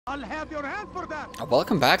I'll have your hand for that.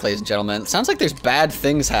 Welcome back, ladies and gentlemen. Sounds like there's bad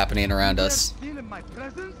things happening around us.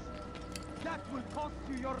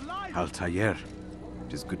 Altair,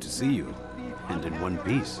 it is good to see you, and in one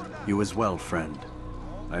piece. You as well, friend.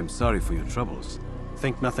 I am sorry for your troubles.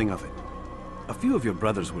 Think nothing of it. A few of your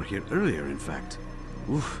brothers were here earlier, in fact.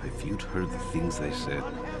 Oof, if you'd heard the things they said,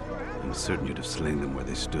 I'm certain you'd have slain them where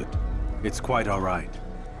they stood. It's quite all right.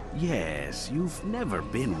 Yes, you've never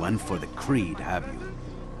been one for the creed, have you?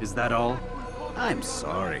 Is that all? I'm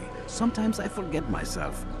sorry. Sometimes I forget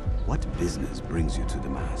myself. What business brings you to the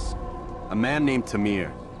Mass? A man named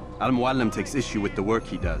Tamir. Al-Muallim takes issue with the work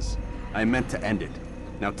he does. I meant to end it.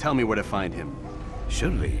 Now tell me where to find him.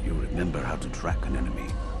 Surely you remember how to track an enemy.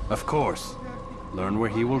 Of course. Learn where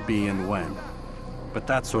he will be and when. But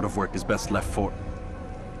that sort of work is best left for...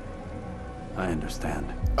 I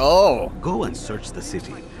understand. Oh! Go and search the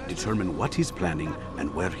city. Determine what he's planning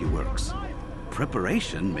and where he works.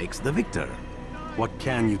 Preparation makes the victor. What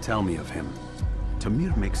can you tell me of him?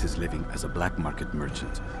 Tamir makes his living as a black market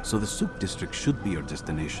merchant, so the souk district should be your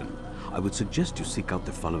destination. I would suggest you seek out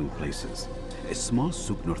the following places. A small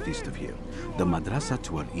souk northeast of here, the madrasa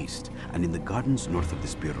to our east, and in the gardens north of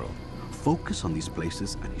this bureau. Focus on these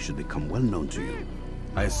places and he should become well known to you.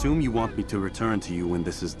 I assume you want me to return to you when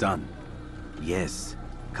this is done. Yes.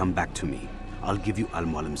 Come back to me. I'll give you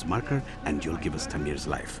Al-Muallim's marker and you'll give us Tamir's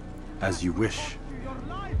life. As you wish.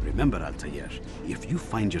 Remember, Altair, if you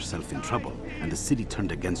find yourself in trouble and the city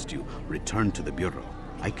turned against you, return to the bureau.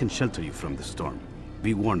 I can shelter you from the storm.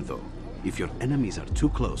 Be warned though, if your enemies are too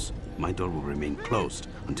close, my door will remain closed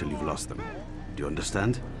until you've lost them. Do you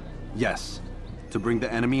understand? Yes. To bring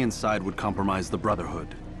the enemy inside would compromise the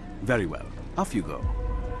Brotherhood. Very well. Off you go.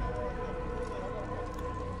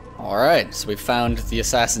 Alright, so we found the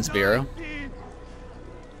Assassin's Bureau.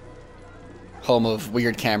 Home of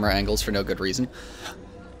weird camera angles for no good reason.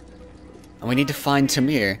 And we need to find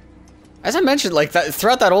Tamir. As I mentioned, like, that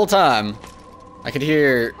throughout that whole time, I could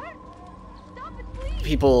hear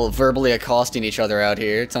people verbally accosting each other out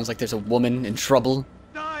here. It sounds like there's a woman in trouble.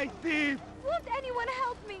 Die, thief! Won't anyone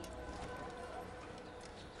help me?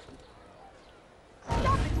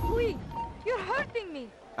 Stop it, please! You're hurting me!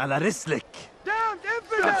 Ala Rislik! Damned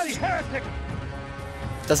infidel! Heretic!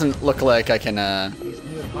 Doesn't look like I can,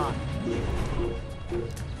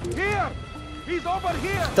 Here! He's over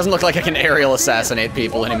here! Doesn't look like I can aerial assassinate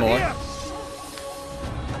people Over anymore. here.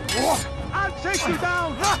 I'll take you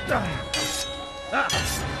down!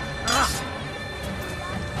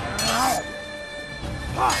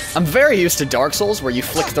 I'm very used to Dark Souls, where you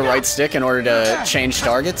flick the right stick in order to change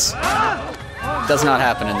targets. Does not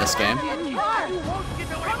happen in this game.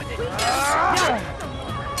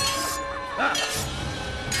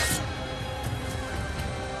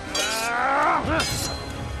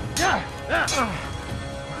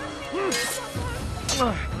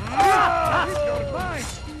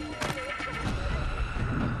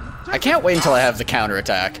 I can't wait until I have the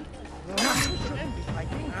counterattack.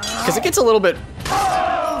 Because it gets a little bit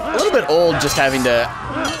old just having to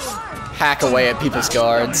hack away at people's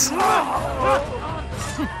guards.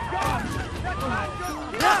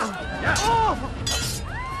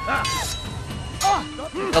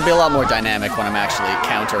 It'll be a lot more dynamic when I'm actually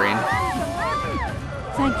countering.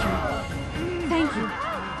 Thank you. Thank you.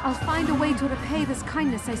 I'll find a way to repay this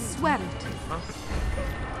kindness, I swear it.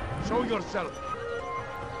 Show yourself.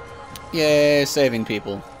 Yay, saving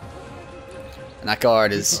people. And that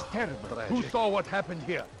guard is Who saw what happened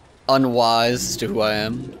here? unwise as to who I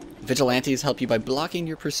am. Vigilantes help you by blocking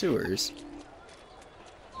your pursuers.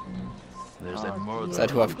 Is that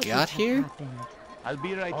who I've got here? I'll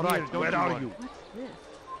be right here. Where are you?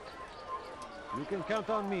 You can count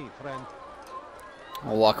on me, friend.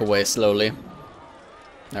 I'll walk away slowly.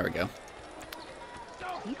 There we go.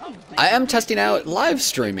 I am testing out live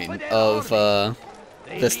streaming of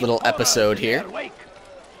this little episode here.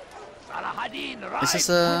 Is this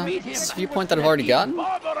a viewpoint that I've already gotten?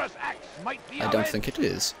 I don't think it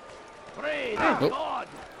is. Oh.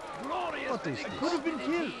 What is this? Could have been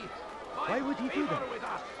killed. Why would he do that?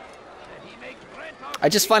 I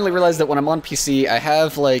just finally realized that when I'm on PC, I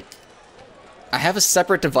have a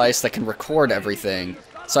separate device that can record everything,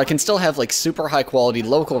 so I can still have like super high quality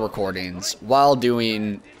local recordings while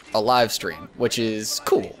doing a live stream, which is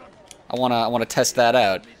cool. I wanna test that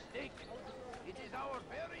out,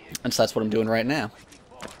 and so that's what I'm doing right now.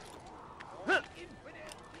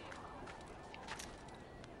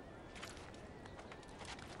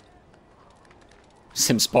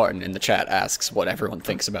 Sim Spartan in the chat asks what everyone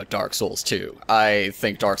thinks about Dark Souls 2. I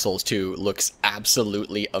think Dark Souls 2 looks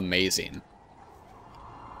absolutely amazing.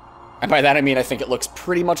 And by that I mean I think it looks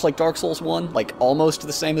pretty much like Dark Souls 1, like almost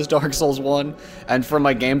the same as Dark Souls 1. And for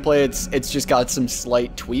my gameplay, it's just got some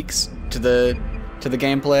slight tweaks to the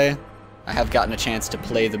gameplay. I have gotten a chance to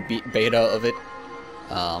play the beta of it.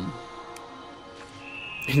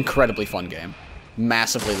 Incredibly fun game.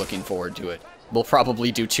 Massively looking forward to it. We'll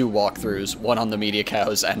probably do 2 walkthroughs, one on the Media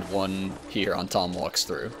Cows and one here on Tom Walks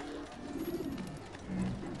Through.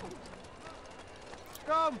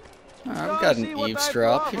 Come. Alright, we got an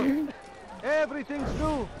eavesdrop here. Everything's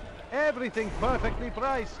new. Everything perfectly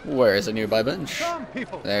priced. Where is a nearby bench? Come,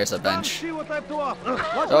 people. There's a bench. See what I have to offer.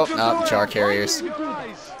 Oh, no, char carriers.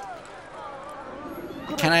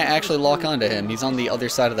 Can I actually lock onto him? He's on the other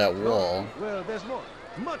side of that wall. Well, there's more.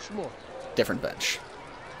 Much more. Different bench.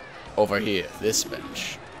 Over here, this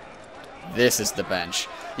bench. This is the bench.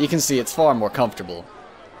 You can see it's far more comfortable.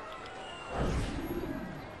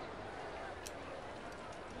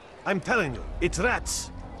 I'm telling you, it's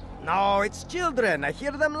rats. No, it's children. I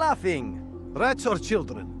hear them laughing. Rats or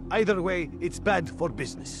children. Either way, it's bad for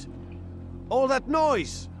business. All that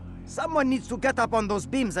noise. Someone needs to get up on those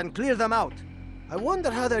beams and clear them out. I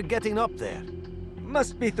wonder how they're getting up there.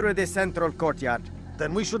 Must be through the central courtyard.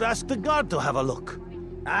 Then we should ask the guard to have a look.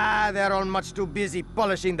 Ah, they're all much too busy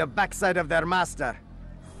polishing the backside of their master.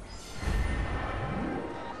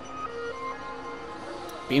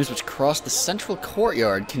 Beams which cross the central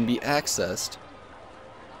courtyard can be accessed.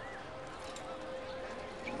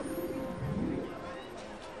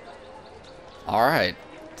 Alright,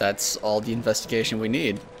 that's all the investigation we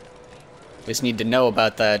need. We just need to know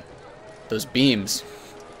about those beams.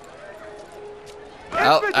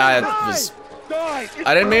 Oh, I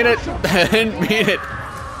didn't mean it. I didn't mean it.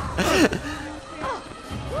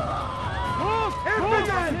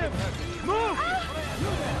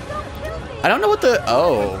 I don't know what the.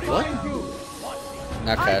 Oh, what?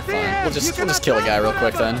 Okay, fine. We'll just kill a guy real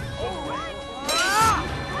quick then.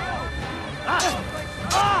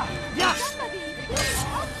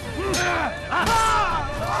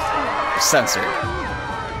 Censored.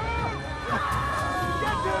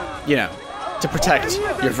 You know, to protect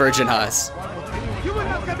your virgin eyes.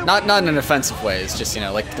 Not in an offensive way. It's just, you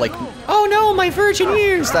know, like oh no, my virgin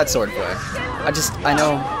ears, that sort of way. I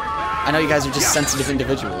know you guys are just sensitive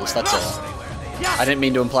individuals. That's all. I didn't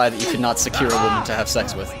mean to imply that you could not secure a woman to have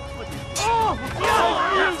sex with.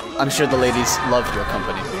 I'm sure the ladies loved your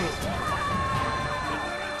company.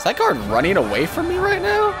 Is that guard running away from me right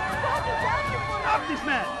now? Stop this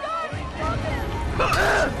man!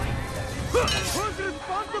 Who's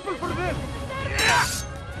responsible for this?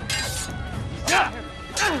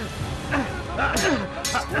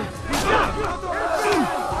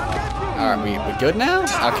 Alright, we good now?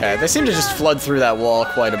 Okay, they seem to just flood through that wall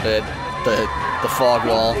quite a bit. The fog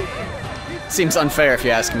wall. Seems unfair if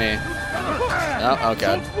you ask me. Oh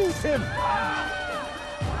god.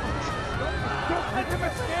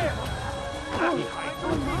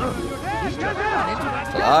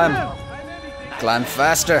 Climb. Climb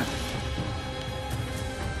faster.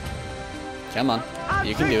 Come on.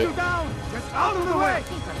 You can do it.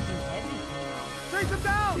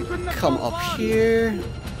 Come up here.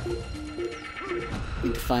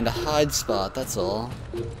 Need to find a hide spot, that's all.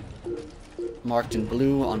 Marked in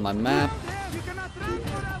blue on my map.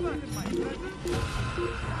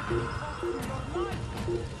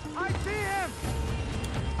 I see him!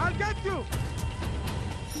 I'll get you!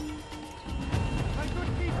 My good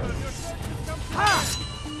people, your search has come to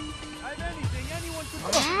I've anything anyone could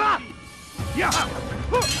do.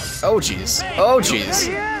 Oh jeez. Oh jeez.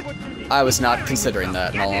 I was not considering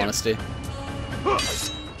that, in all honesty.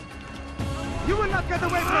 You will not get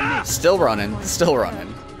away from me! Still running. Still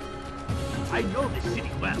running. I know this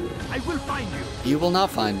city well. I will find you. You will not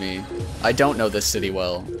find me. I don't know this city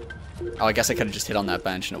well. Oh, I guess I could have just hit on that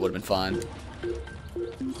bench and it would have been fine.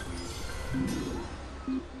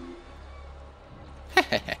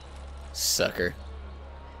 Sucker.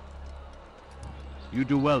 You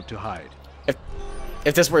do well to hide.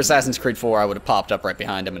 If this were Assassin's Creed 4, I would have popped up right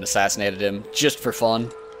behind him and assassinated him, just for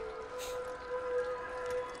fun.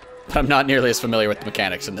 But I'm not nearly as familiar with the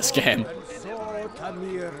mechanics in this game.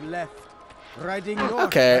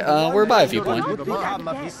 Okay, we're by a viewpoint.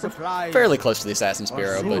 Fairly close to the Assassin's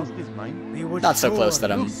Bureau, but not so close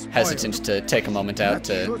that I'm hesitant to take a moment out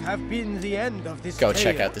to go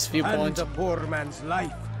check out this viewpoint.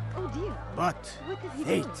 Oh dear. But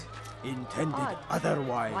fate intended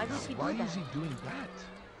otherwise. Why is he doing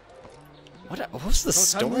that? What was the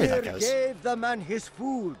story that goes? Gave the man his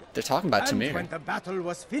food. They're talking about And Tamir. when the battle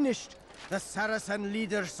was finished, the Saracen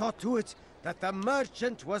leader saw to it that the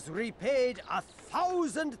merchant was repaid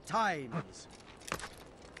 1,000 times.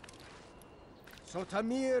 So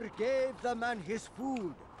Tamir gave the man his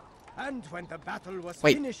food. And when the battle was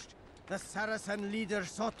Wait. finished, the Saracen leader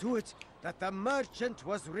saw to it that the merchant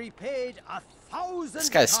was repaid 1,000 This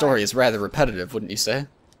guy's story is rather repetitive, wouldn't you say?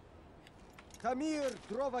 Tamir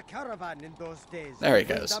drove a caravan in those days There he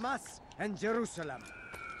between goes. Damas and Jerusalem.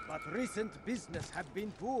 But recent business had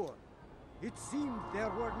been poor. It seemed there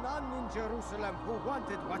were none in Jerusalem who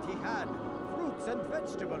wanted what he had, fruits and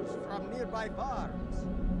vegetables from nearby farms.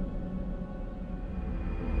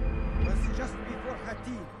 It was just before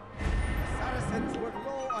Hatib. The Saracens were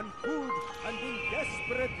low on food and in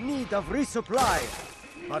desperate need of resupply.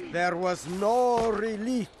 But there was no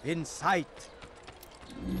relief in sight.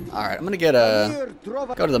 Alright, I'm gonna get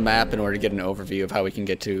go to the map in order to get an overview of how we can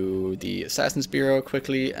get to the Assassin's Bureau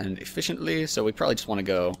quickly and efficiently, so we probably just want to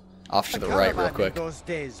go off to the right real quick. Those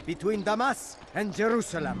days between Damas and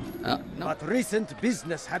Jerusalem. No. But recent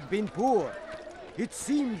business had been poor. It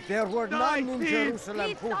seemed there were none in Jerusalem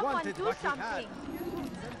Please, who someone wanted do what he had.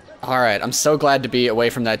 something. Alright, I'm so glad to be away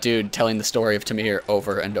from that dude telling the story of Tamir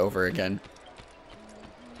over and over again.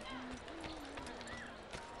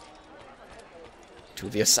 To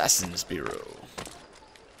the Assassin's Bureau.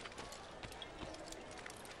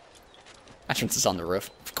 Entrance is on the roof.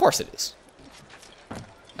 Of course it is.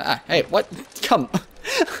 Ah, hey, what? Come.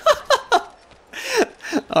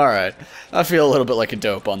 Alright, I feel a little bit like a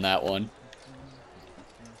dope on that one.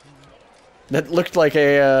 That looked like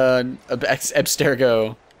a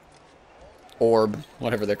Abstergo orb,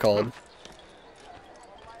 whatever they're called.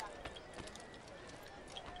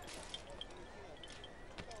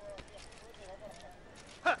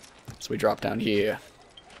 So we drop down here.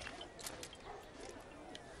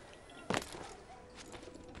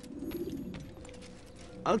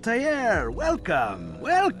 Altair, welcome,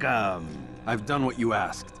 welcome. I've done what you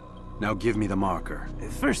asked. Now give me the marker.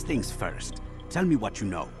 First things first, tell me what you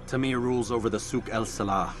know. Tamir rules over the Souk El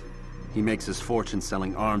Salah. He makes his fortune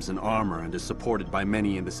selling arms and armor and is supported by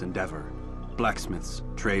many in this endeavor. Blacksmiths,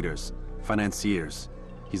 traders, financiers.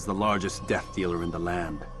 He's the largest death dealer in the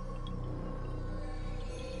land.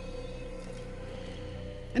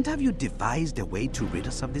 And have you devised a way to rid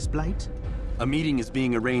us of this blight? A meeting is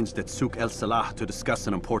being arranged at Souk El Salah to discuss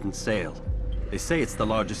an important sale. They say it's the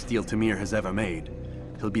largest deal Tamir has ever made.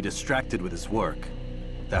 He'll be distracted with his work.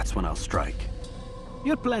 That's when I'll strike.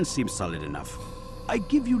 Your plan seems solid enough. I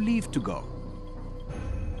give you leave to go.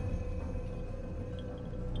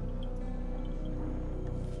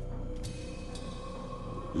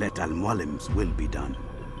 Let Al-Mualim's will be done.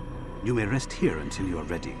 You may rest here until you are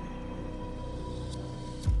ready.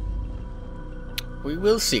 We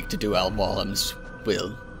will seek to do Al-Mualim's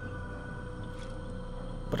will.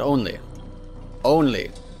 But only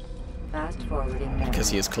Fast forwarding now. because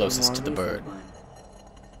he is closest to the bird.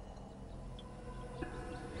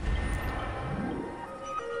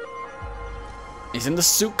 He's in the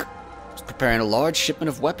souk. He's preparing a large shipment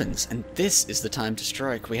of weapons, and this is the time to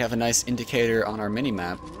strike. We have a nice indicator on our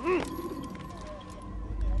mini-map.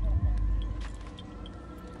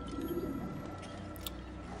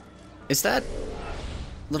 Is that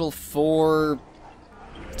little 4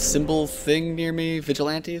 symbol thing near me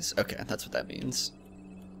vigilantes? Okay, that's what that means.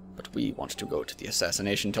 But we want to go to the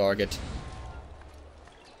assassination target.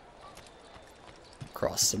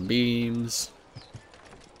 Cross some beams.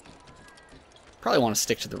 Probably want to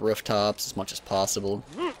stick to the rooftops as much as possible,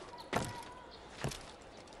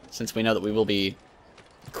 since we know that we will be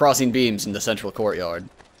crossing beams in the central courtyard.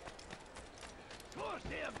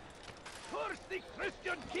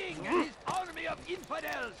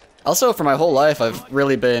 Also, for my whole life, I've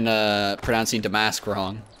really been pronouncing Damask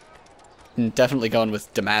wrong. And definitely going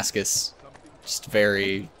with Damascus. Just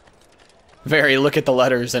very look at the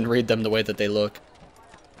letters and read them the way that they look.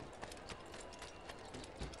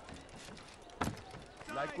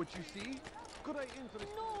 Like what you see? Could I interest?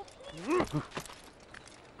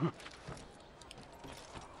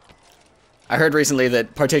 I heard recently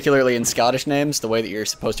that, particularly in Scottish names, the way that you're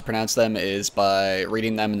supposed to pronounce them is by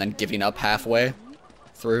reading them and then giving up halfway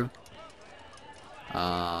through.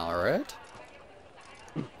 Alright.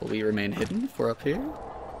 Will we remain hidden if we're up here?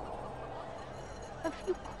 A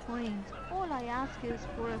few coins. All I ask is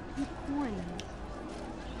for a few coins.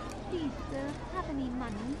 Please, sir, have any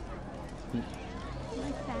money?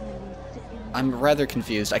 My family's sick and I'm rather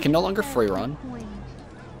confused. I can no longer free run. coins.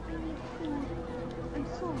 I need food. I'm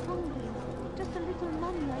so hungry. Just a little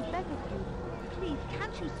money, I beg of you. Please,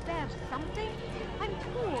 can't you spare something? I'm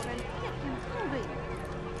poor and sick and hungry.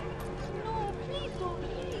 No, please don't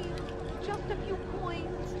leave. Just a few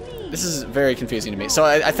coins, please. This is very confusing to me. So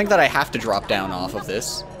I think that I have to drop down off of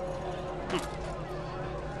this.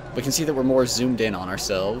 We can see that we're more zoomed in on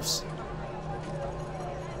ourselves.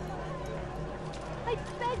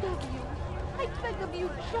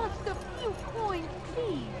 Just a few coins,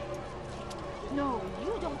 please. No,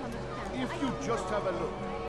 you don't understand. If you just have a look.